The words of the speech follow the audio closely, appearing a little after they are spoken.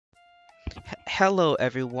Hello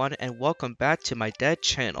everyone and welcome back to my dead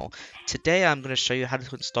channel. Today I'm going to show you how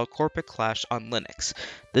to install Corporate Clash on Linux.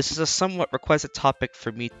 This is a somewhat requested topic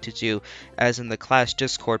for me to do, as in the Clash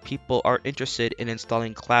Discord people are interested in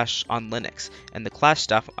installing Clash on Linux and the Clash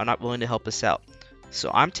staff are not willing to help us out. So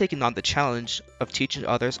I'm taking on the challenge of teaching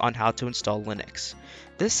others on how to install Linux.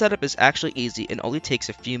 This setup is actually easy and only takes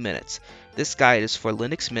a few minutes. This guide is for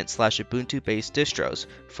Linux Mint / Ubuntu based distros.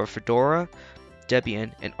 For Fedora,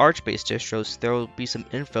 Debian, and Arch-based distros, there will be some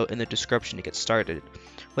info in the description to get started.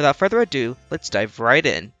 Without further ado, let's dive right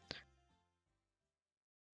in.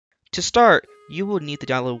 To start, you will need to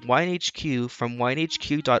download WineHQ from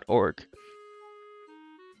winehq.org.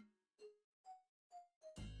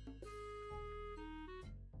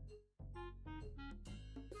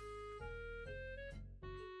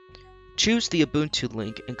 Choose the Ubuntu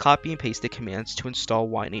link and copy and paste the commands to install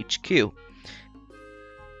WineHQ.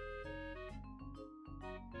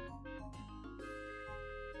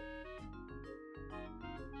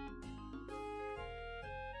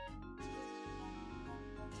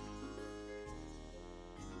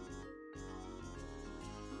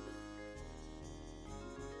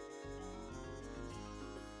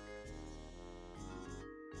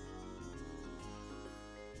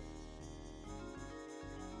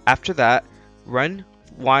 After that, run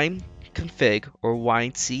wineconfig or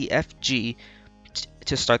winecfg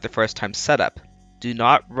to start the first time setup. Do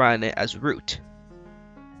not run it as root.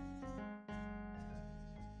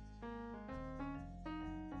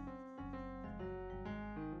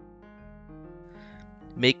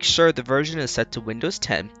 Make sure the version is set to Windows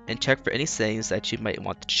 10 and check for any settings that you might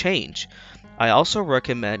want to change. I also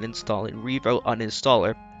recommend installing Revo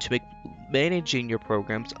Uninstaller to make managing your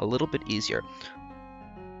programs a little bit easier.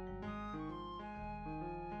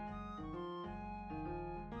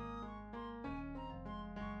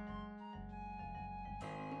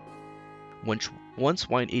 Once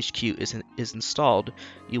WineHQ is installed,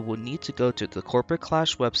 you will need to go to the Corporate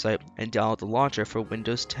Clash website and download the launcher for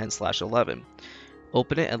Windows 10/11.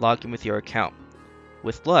 Open it and log in with your account.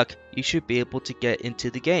 With luck, you should be able to get into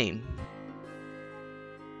the game.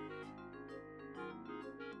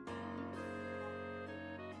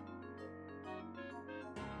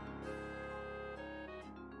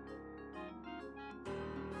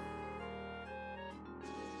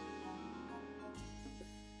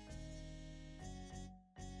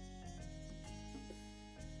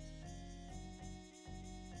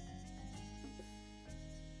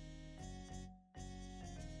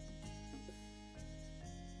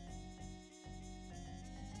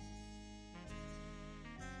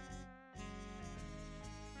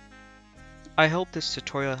 I hope this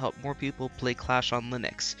tutorial helped more people play Clash on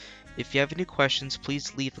Linux. If you have any questions,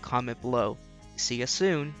 please leave a comment below. See you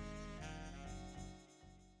soon!